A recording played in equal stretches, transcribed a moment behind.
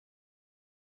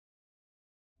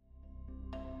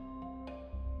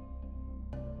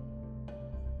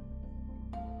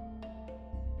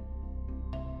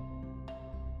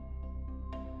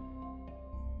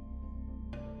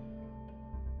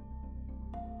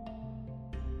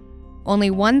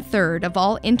Only 1/3 of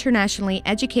all internationally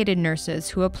educated nurses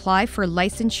who apply for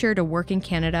licensure to work in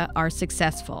Canada are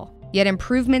successful. Yet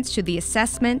improvements to the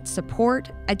assessment,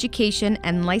 support, education,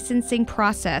 and licensing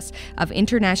process of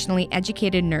internationally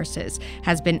educated nurses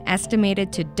has been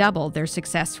estimated to double their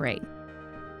success rate.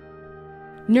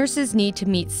 Nurses need to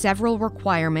meet several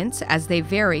requirements as they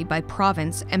vary by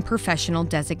province and professional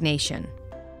designation.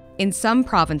 In some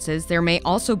provinces, there may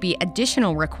also be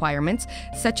additional requirements,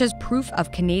 such as proof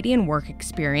of Canadian work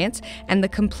experience and the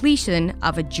completion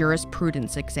of a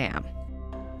jurisprudence exam.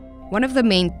 One of the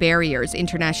main barriers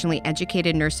internationally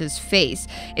educated nurses face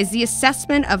is the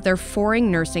assessment of their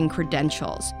foreign nursing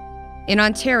credentials. In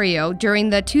Ontario, during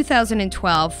the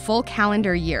 2012 full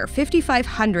calendar year,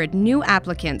 5,500 new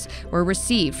applicants were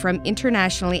received from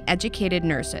internationally educated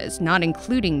nurses, not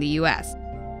including the U.S.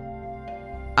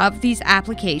 Of these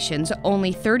applications,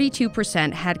 only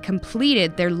 32% had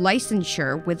completed their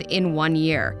licensure within 1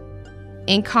 year.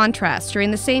 In contrast,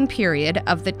 during the same period,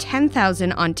 of the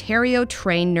 10,000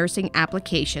 Ontario-trained nursing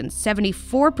applications,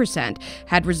 74%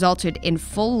 had resulted in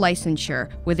full licensure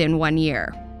within 1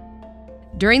 year.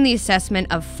 During the assessment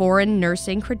of foreign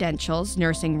nursing credentials,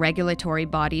 nursing regulatory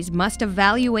bodies must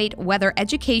evaluate whether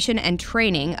education and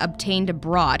training obtained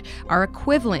abroad are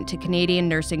equivalent to Canadian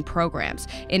nursing programs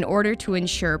in order to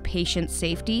ensure patient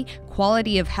safety,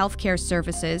 quality of healthcare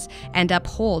services, and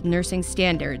uphold nursing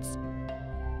standards.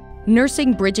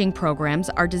 Nursing bridging programs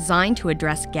are designed to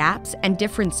address gaps and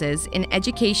differences in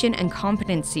education and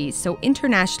competencies so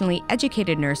internationally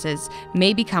educated nurses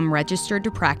may become registered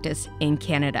to practice in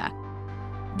Canada.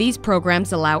 These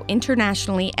programs allow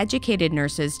internationally educated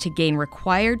nurses to gain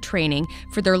required training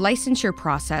for their licensure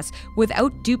process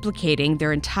without duplicating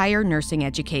their entire nursing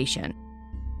education.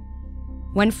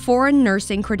 When foreign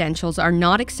nursing credentials are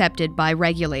not accepted by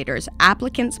regulators,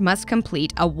 applicants must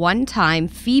complete a one-time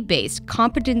fee-based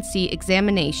competency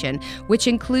examination, which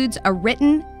includes a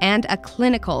written and a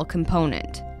clinical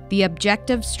component, the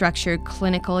Objective Structured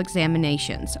Clinical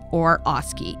Examinations, or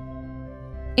OSCE.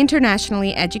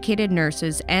 Internationally educated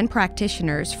nurses and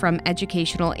practitioners from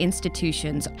educational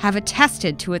institutions have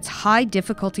attested to its high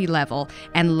difficulty level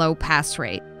and low pass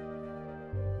rate.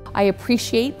 I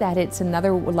appreciate that it's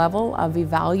another level of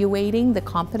evaluating the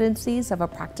competencies of a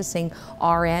practicing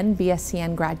RN,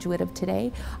 BSCN graduate of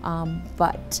today,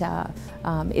 but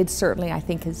it certainly, I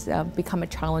think, has become a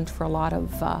challenge for a lot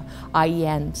of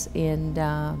IENs in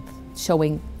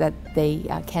showing that they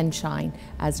can shine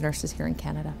as nurses here in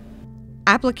Canada.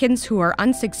 Applicants who are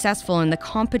unsuccessful in the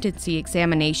competency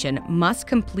examination must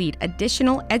complete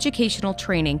additional educational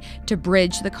training to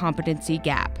bridge the competency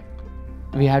gap.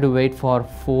 We had to wait for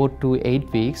 4 to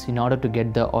 8 weeks in order to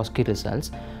get the OSCE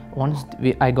results. Once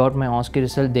I got my OSCE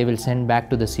result, they will send back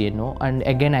to the CNO, and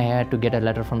again I had to get a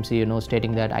letter from CNO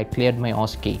stating that I cleared my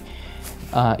OSCE.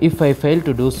 If I fail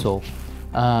to do so,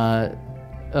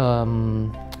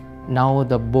 now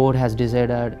the board has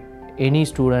decided any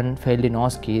student failed in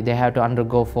OSCE, they have to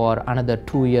undergo for another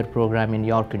 2-year program in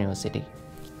York University,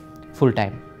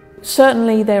 full-time.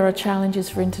 Certainly there are challenges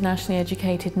for internationally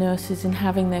educated nurses in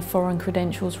having their foreign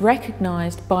credentials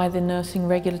recognised by the nursing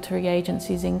regulatory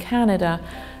agencies in Canada.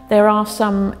 There are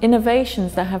some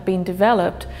innovations that have been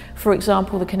developed. For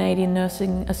example, the Canadian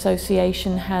Nursing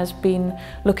Association has been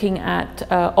looking at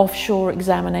offshore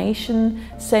examination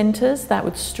centres that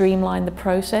would streamline the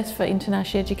process for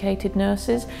internationally educated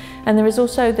nurses. And there is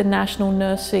also the National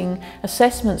Nursing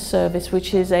Assessment Service,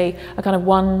 which is a kind of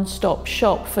one-stop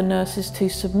shop for nurses to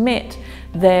submit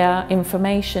their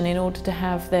information in order to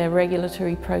have their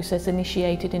regulatory process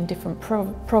initiated in different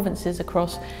provinces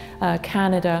across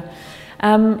Canada.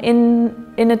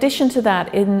 In addition to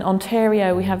that, in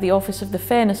Ontario we have the Office of the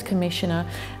Fairness Commissioner,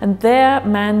 and their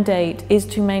mandate is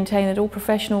to maintain that all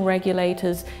professional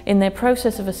regulators in their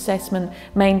process of assessment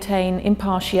maintain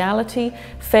impartiality,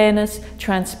 fairness,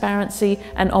 transparency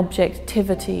and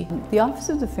objectivity. The Office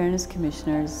of the Fairness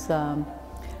Commissioner is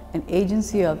an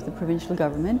agency of the provincial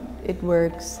government. It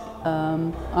works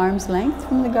arm's length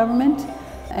from the government.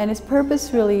 And its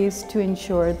purpose really is to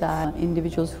ensure that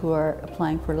individuals who are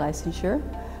applying for licensure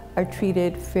are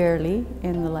treated fairly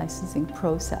in the licensing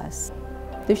process.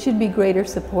 There should be greater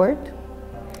support,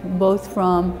 both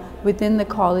from within the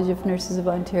College of Nurses of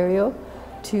Ontario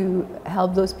to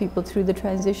help those people through the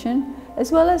transition,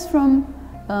 as well as from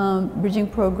bridging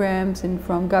programs and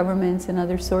from governments and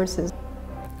other sources.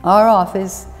 Our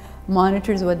office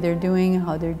monitors what they're doing,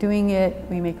 how they're doing it.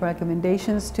 We make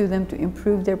recommendations to them to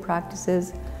improve their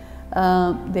practices.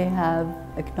 They have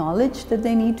acknowledged that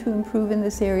they need to improve in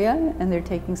this area, and they're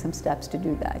taking some steps to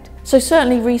do that. So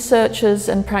certainly researchers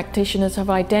and practitioners have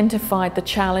identified the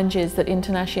challenges that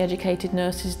internationally educated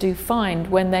nurses do find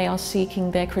when they are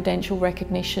seeking their credential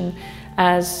recognition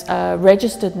as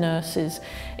registered nurses.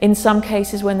 In some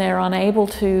cases, when they're unable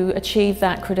to achieve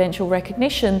that credential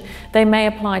recognition, they may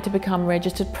apply to become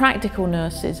registered practical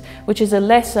nurses, which is a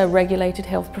lesser regulated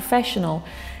health professional.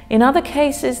 In other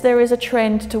cases, there is a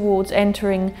trend towards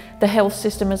entering the health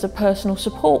system as a personal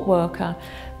support worker.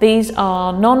 These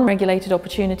are non-regulated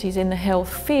opportunities in the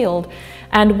health field,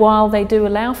 and while they do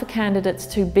allow for candidates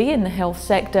to be in the health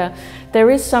sector, there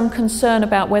is some concern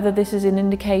about whether this is an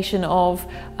indication of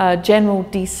general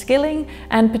de-skilling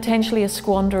and potentially a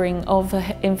squandering of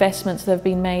the investments that have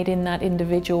been made in that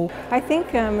individual. I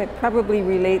think it probably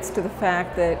relates to the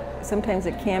fact that sometimes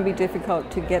it can be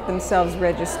difficult to get themselves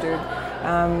registered.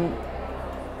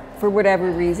 For whatever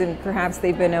reason, perhaps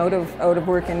they've been out of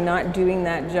work and not doing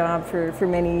that job for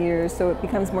many years, so it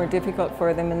becomes more difficult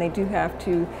for them, and they do have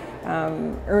to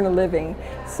earn a living.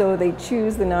 So they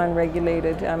choose the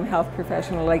non-regulated health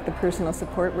professional, like the personal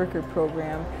support worker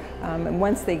program. And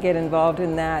once they get involved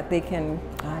in that, they can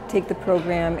take the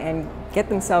program and get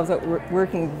themselves out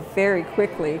working very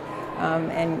quickly,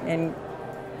 and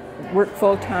work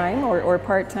full-time or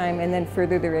part-time, and then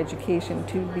further their education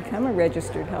to become a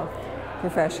registered health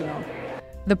professional.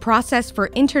 The process for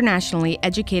internationally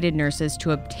educated nurses to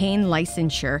obtain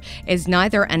licensure is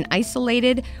neither an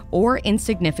isolated or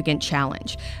insignificant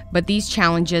challenge, but these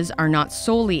challenges are not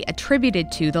solely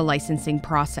attributed to the licensing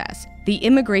process. The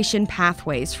immigration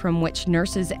pathways from which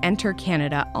nurses enter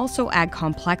Canada also add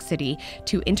complexity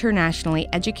to internationally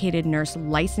educated nurse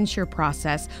licensure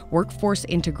process, workforce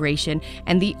integration,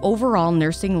 and the overall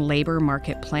nursing labor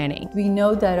market planning. We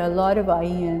know that a lot of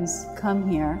IENs come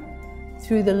here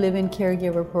through the live-in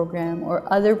caregiver program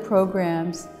or other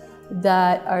programs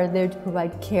that are there to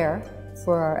provide care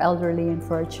for our elderly and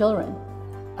for our children.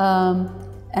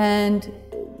 And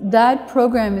that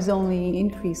program is only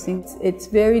increasing. It's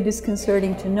very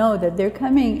disconcerting to know that they're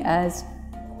coming as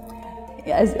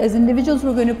individuals who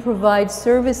are going to provide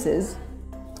services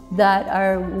that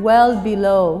are well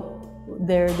below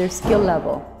their skill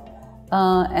level,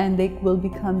 and they will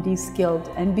become de-skilled.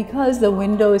 And because the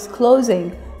window is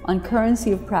closing on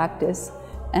currency of practice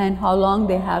and how long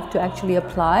they have to actually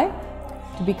apply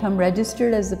to become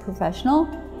registered as a professional,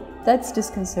 that's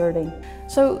disconcerting.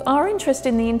 So our interest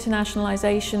in the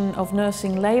internationalization of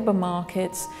nursing labor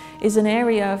markets is an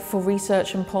area for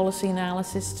research and policy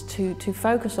analysis to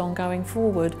focus on going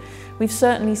forward. We've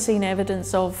certainly seen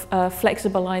evidence of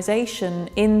flexibilization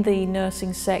in the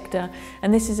nursing sector,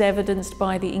 and this is evidenced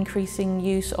by the increasing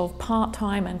use of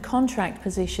part-time and contract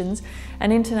positions,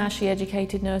 and internationally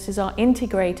educated nurses are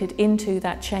integrated into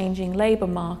that changing labor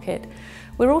market.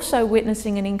 We're also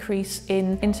witnessing an increase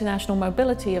in international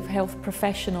mobility of health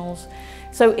professionals.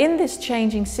 So in this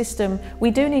changing system, we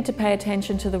do need to pay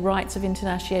attention to the rights of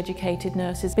internationally educated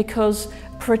nurses, because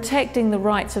protecting the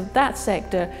rights of that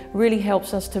sector really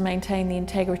helps us to maintain the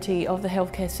integrity of the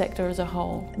healthcare sector as a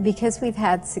whole. Because we've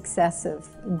had successive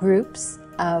groups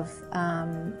of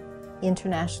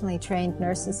internationally trained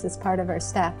nurses as part of our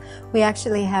staff, we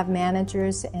actually have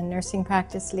managers and nursing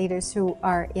practice leaders who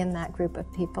are in that group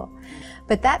of people.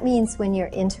 But that means when you're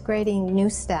integrating new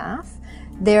staff,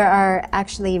 there are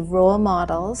actually role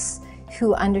models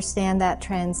who understand that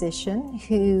transition,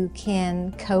 who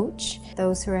can coach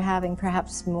those who are having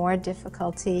perhaps more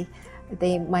difficulty.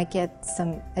 They might get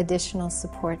some additional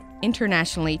support.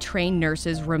 Internationally trained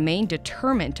nurses remain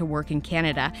determined to work in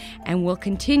Canada and will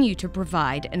continue to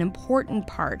provide an important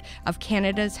part of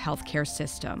Canada's healthcare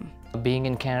system. Being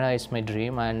in Canada is my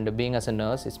dream, and being as a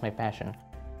nurse is my passion.